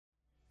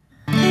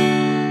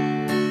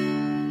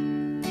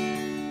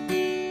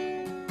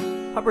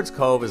Hubbard's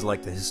Cove is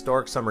like the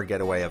historic summer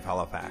getaway of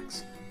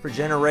Halifax. For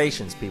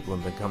generations, people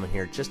have been coming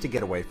here just to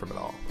get away from it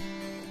all.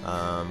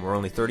 We're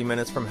only 30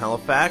 minutes from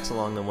Halifax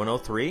along the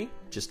 103.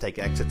 Just take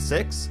exit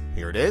 6.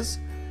 Here it is.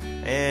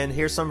 And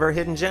here's some of our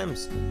hidden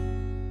gems.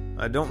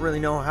 I don't really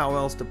know how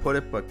else to put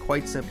it, but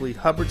quite simply,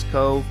 Hubbard's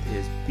Cove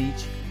is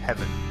beach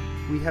heaven.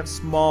 We have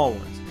small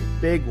ones,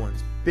 big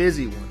ones,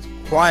 busy ones,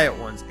 quiet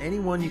ones, any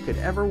one you could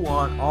ever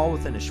want, all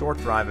within a short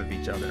drive of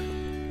each other.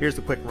 Here's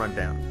the quick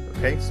rundown,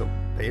 okay? So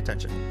pay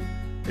attention.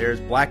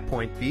 There's Black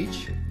Point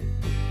Beach,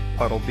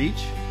 Puddle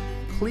Beach,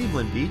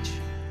 Cleveland Beach,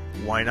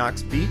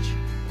 Wynox Beach,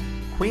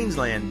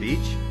 Queensland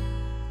Beach,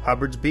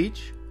 Hubbard's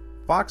Beach,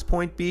 Fox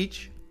Point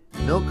Beach,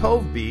 Mill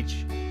Cove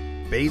Beach,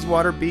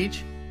 Bayswater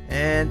Beach,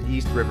 and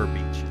East River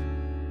Beach.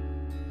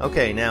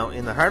 Okay, now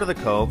in the heart of the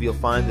cove you'll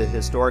find the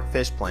historic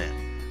fish plant,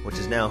 which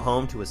is now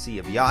home to a sea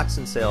of yachts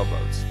and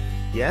sailboats.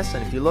 Yes,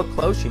 and if you look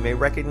close, you may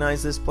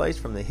recognize this place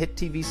from the hit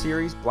TV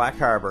series Black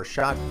Harbor,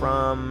 shot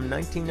from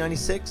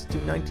 1996 to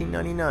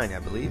 1999, I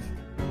believe.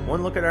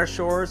 One look at our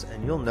shores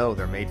and you'll know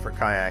they're made for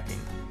kayaking.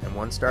 And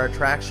one-star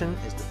attraction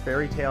is the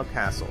Fairy Tale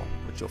Castle,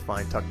 which you'll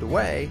find tucked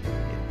away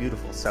in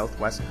beautiful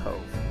Southwest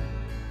Cove.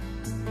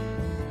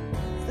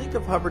 Think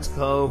of Hubbard's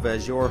Cove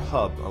as your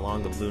hub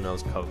along the Blue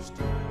Nose coast.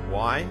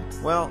 Why?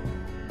 Well,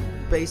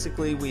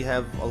 basically we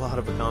have a lot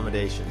of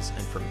accommodations,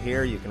 and from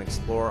here you can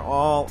explore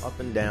all up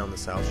and down the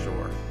South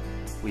Shore.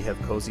 We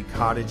have cozy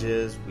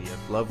cottages, we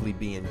have lovely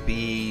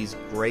B&Bs,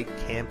 great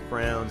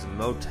campgrounds and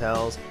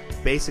motels.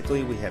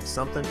 Basically we have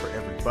something for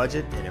every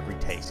budget and every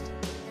taste.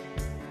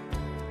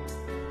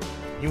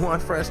 You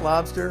want fresh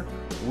lobster?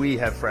 We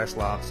have fresh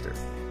lobster.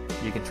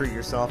 You can treat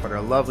yourself at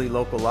our lovely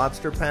local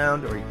lobster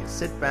pound, or you can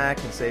sit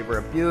back and savor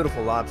a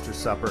beautiful lobster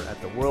supper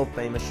at the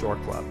world-famous Shore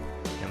Club.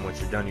 And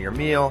once you're done your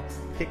meal,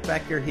 kick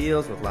back your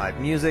heels with live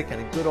music and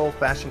a good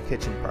old-fashioned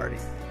kitchen party.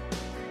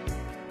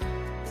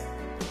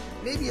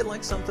 Maybe you'd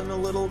like something a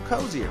little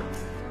cozier.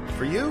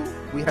 For you,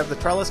 we have the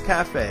Trellis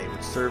Cafe,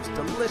 which serves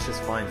delicious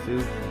fine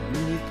food in a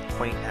unique,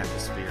 quaint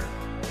atmosphere.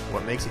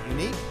 What makes it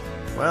unique?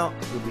 Well,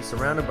 you'll be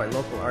surrounded by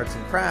local arts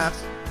and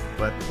crafts,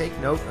 but take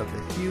note of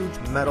the huge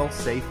metal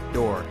safe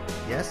door.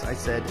 Yes, I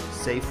said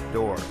safe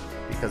door,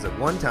 because at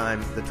one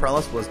time, the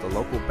Trellis was the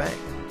local bank.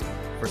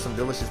 For some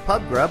delicious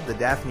pub grub, the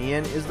Daphne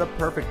Inn is the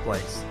perfect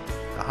place.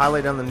 The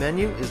highlight on the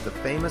menu is the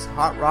famous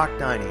Hot Rock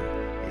Dining.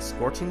 A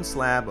scorching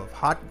slab of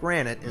hot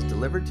granite is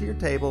delivered to your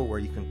table where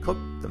you can cook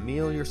the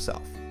meal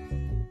yourself.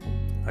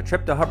 A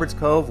trip to Hubbard's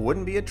Cove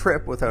wouldn't be a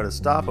trip without a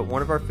stop at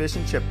one of our fish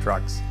and chip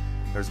trucks.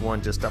 There's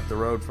one just up the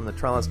road from the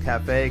Trellis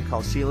Cafe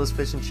called Sheila's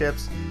Fish and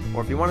Chips,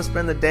 or if you want to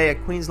spend the day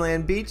at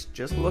Queensland Beach,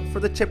 just look for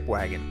the Chip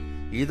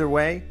Wagon. Either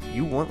way,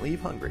 you won't leave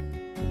hungry.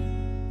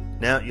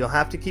 Now, you'll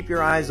have to keep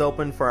your eyes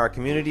open for our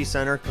community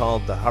center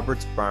called the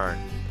Hubbard's Barn.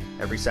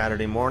 Every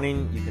Saturday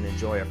morning, you can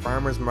enjoy a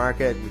farmer's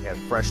market. We have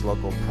fresh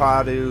local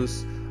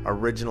produce,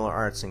 original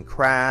arts and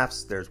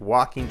crafts, there's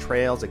walking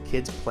trails, a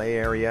kids' play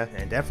area,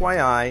 and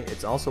FYI,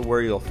 it's also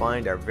where you'll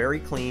find our very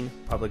clean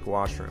public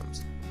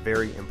washrooms.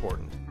 Very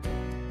important.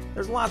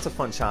 There's lots of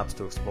fun shops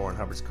to explore in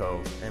Hubbard's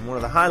Cove, and one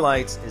of the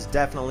highlights is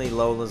definitely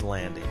Lola's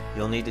Landing.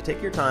 You'll need to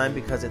take your time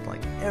because it's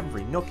like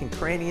every nook and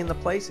cranny in the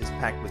place is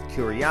packed with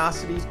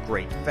curiosities,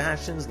 great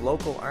fashions,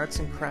 local arts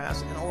and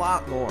crafts, and a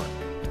lot more.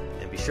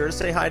 And be sure to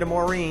say hi to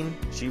Maureen,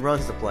 she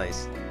runs the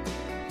place.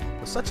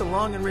 With such a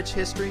long and rich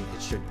history,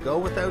 it should go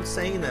without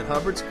saying that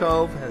Hubbard's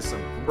Cove has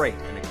some great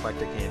and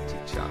eclectic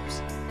antique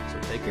shops. So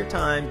take your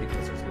time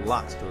because there's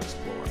lots to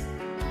explore.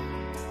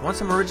 Want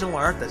some original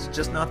art that's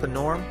just not the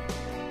norm?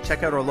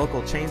 Check out our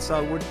local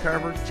chainsaw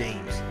woodcarver,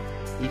 James.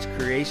 Each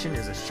creation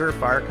is a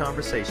surefire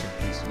conversation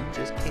piece you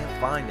just can't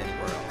find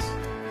anywhere else.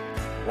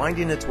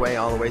 Winding its way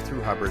all the way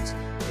through Hubbard's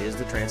is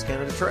the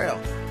Trans-Canada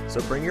Trail. So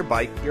bring your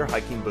bike, your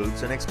hiking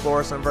boots, and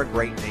explore some of our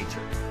great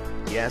nature.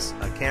 Yes,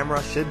 a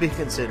camera should be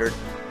considered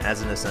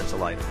as an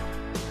essential item.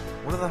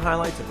 One of the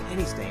highlights of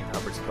any stay in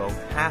Hubbard's Cove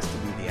has to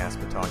be the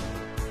Aspetuck.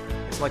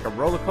 It's like a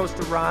roller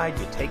coaster ride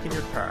you take in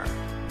your car,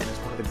 and it's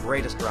one of the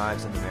greatest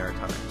drives in the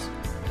Maritimes.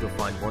 You'll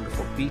find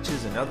wonderful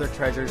beaches and other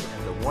treasures,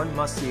 and the one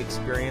must-see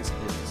experience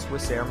is the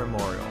Swiss Air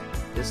Memorial.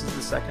 This is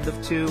the second of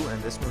two,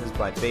 and this one is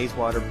by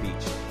Bayswater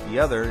Beach. The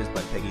other is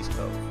by Peggy's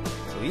Cove.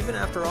 So even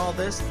after all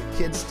this, the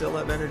kids still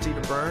have energy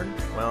to burn?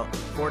 Well,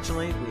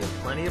 fortunately, we have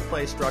plenty of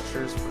play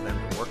structures for them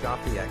to work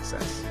off the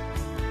excess.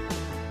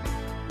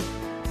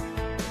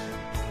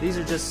 These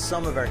are just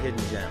some of our hidden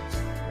gems.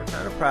 We're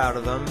kind of proud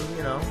of them,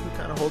 you know, we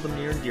kind of hold them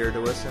near and dear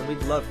to us, and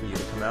we'd love for you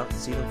to come out and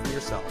see them for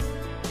yourself.